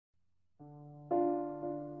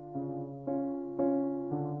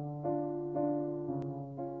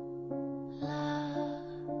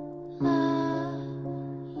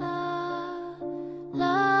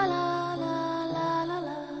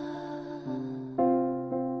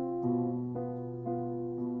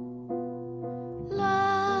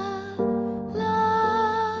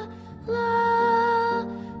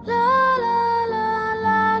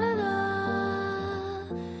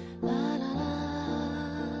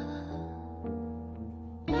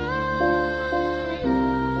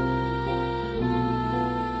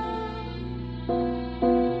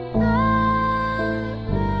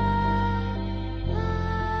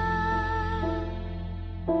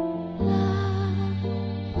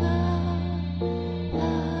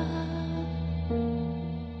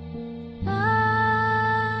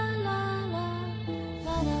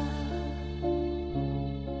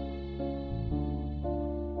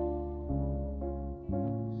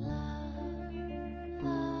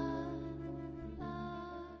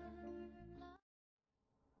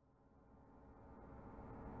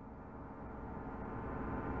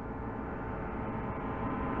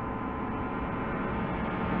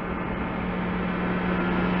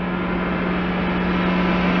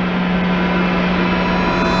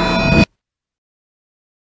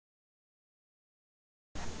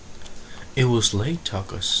It was late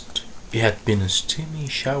August. It had been a steamy,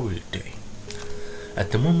 showery day.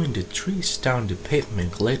 At the moment the trees down the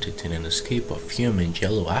pavement glittered in an escape of human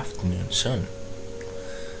yellow afternoon sun.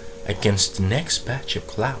 Against the next batch of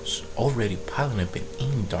clouds, already piling up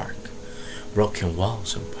in dark, broken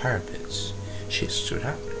walls and parapets, she stood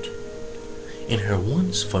out. In her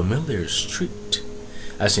once familiar street,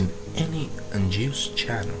 as in any unused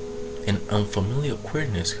channel, an unfamiliar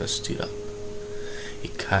queerness had stood up. A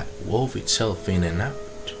cat wove itself in and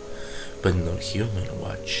out, but no human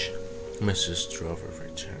watched Mrs. Drover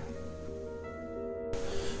return.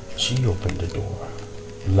 She opened the door.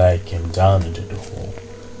 Light came down into the hall,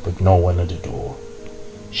 but no one at the door.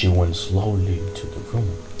 She went slowly into the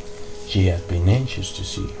room. She had been anxious to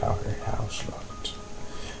see how her house looked.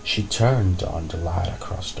 She turned on the light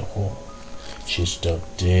across the hall. She stood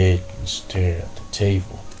dead and stared at the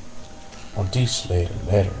table. On this later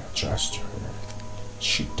letter addressed to her,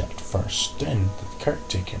 she thought first then that the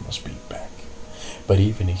caretaker must be back. But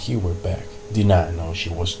even if he were back, did not know she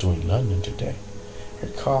was to in London today. Her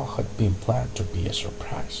call had been planned to be a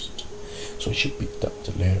surprise. So she picked up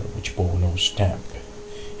the letter which bore no stamp.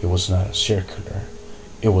 It was not a circular.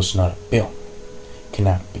 It was not a bill.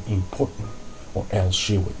 Cannot be important, or else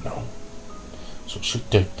she would know. So she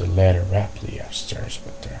took the letter rapidly upstairs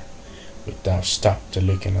with her, without stopping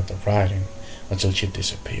looking at the writing until she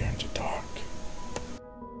disappeared in the dark.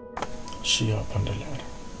 She opened the letter.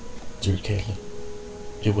 Dear Caitlin,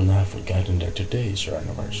 you will not have forgotten that today is your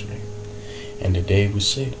anniversary, and the day we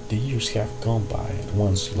say the years have gone by at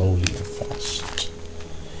once slowly and fast.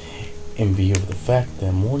 In view of the fact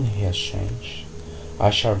that morning has changed,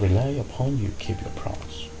 I shall rely upon you to keep your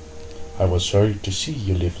promise. I was sorry to see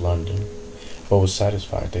you leave London, but was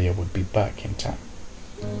satisfied that you would be back in time.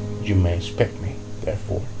 You may expect me,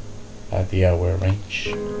 therefore, at the hour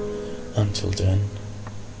arranged. Until then,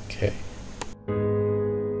 Kay.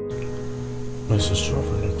 Mrs.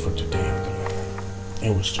 Drover looked for the day of the letter.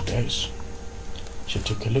 It was today's. She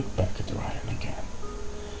took a look back at the writing again,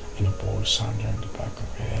 and a voice sounded in the back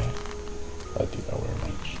of her head at the hour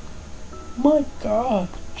arranged. My God,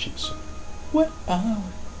 she said. What hour?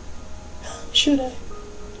 How should I?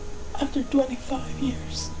 After 25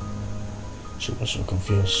 years. She was so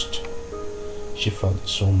confused. She felt that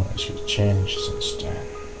so much had changed since then.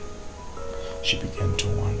 She began to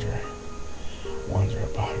wonder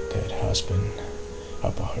about her dead husband,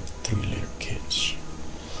 about her 3 little kids.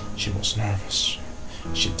 She was nervous.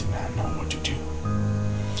 She did not know what to do.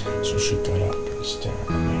 So she got up and stared at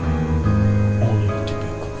the mirror, only to be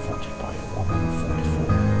confronted by a woman of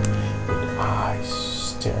 44, with eyes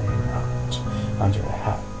staring out under a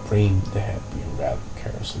hat brim that had been rather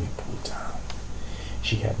carelessly pulled down.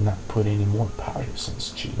 She had not put any more powder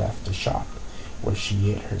since she left the shop where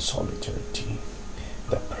she ate her solitary tea.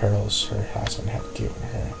 The pearls her husband had given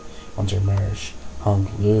her on their marriage hung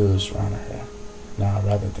loose round her, now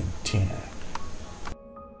rather than thinner.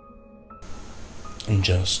 And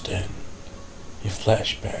just then, a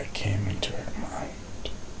flashback came into her mind.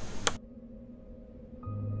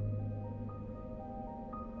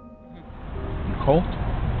 You cold?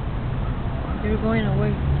 You're going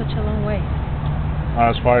away such a long way.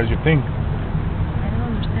 Not as far as you think. I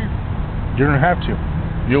don't understand. You don't have to.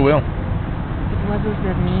 You will. But what does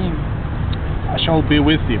that mean? I shall be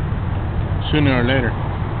with you, sooner or later.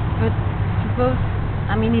 But suppose,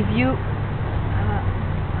 if you,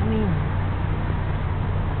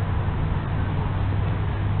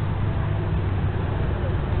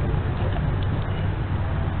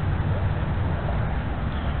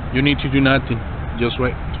 You need to do nothing. Just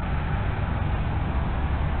wait.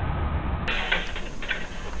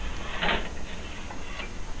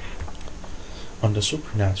 On the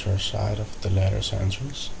supernatural side of the letter's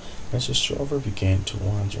entrance, Mrs. Drover began to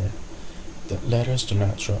wonder that letters do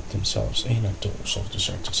not drop themselves in at doors of the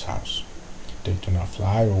deserted house. They do not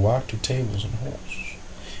fly or walk to tables and halls.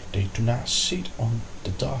 They do not sit on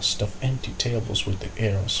the dust of empty tables with the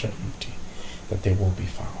air of certainty that they will be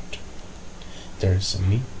found. There is a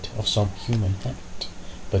need of some human hand,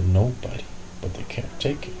 but nobody but the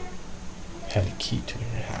caretaker had a key to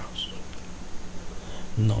her house.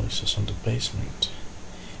 Noises on the basement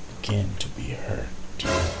began to be heard.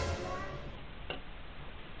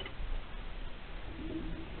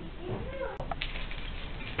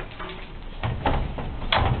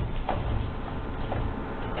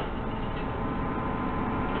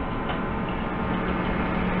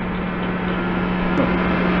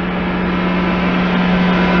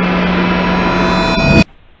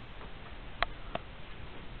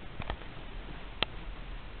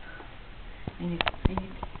 I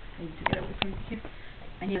need to get up before you here.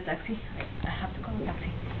 I need a taxi.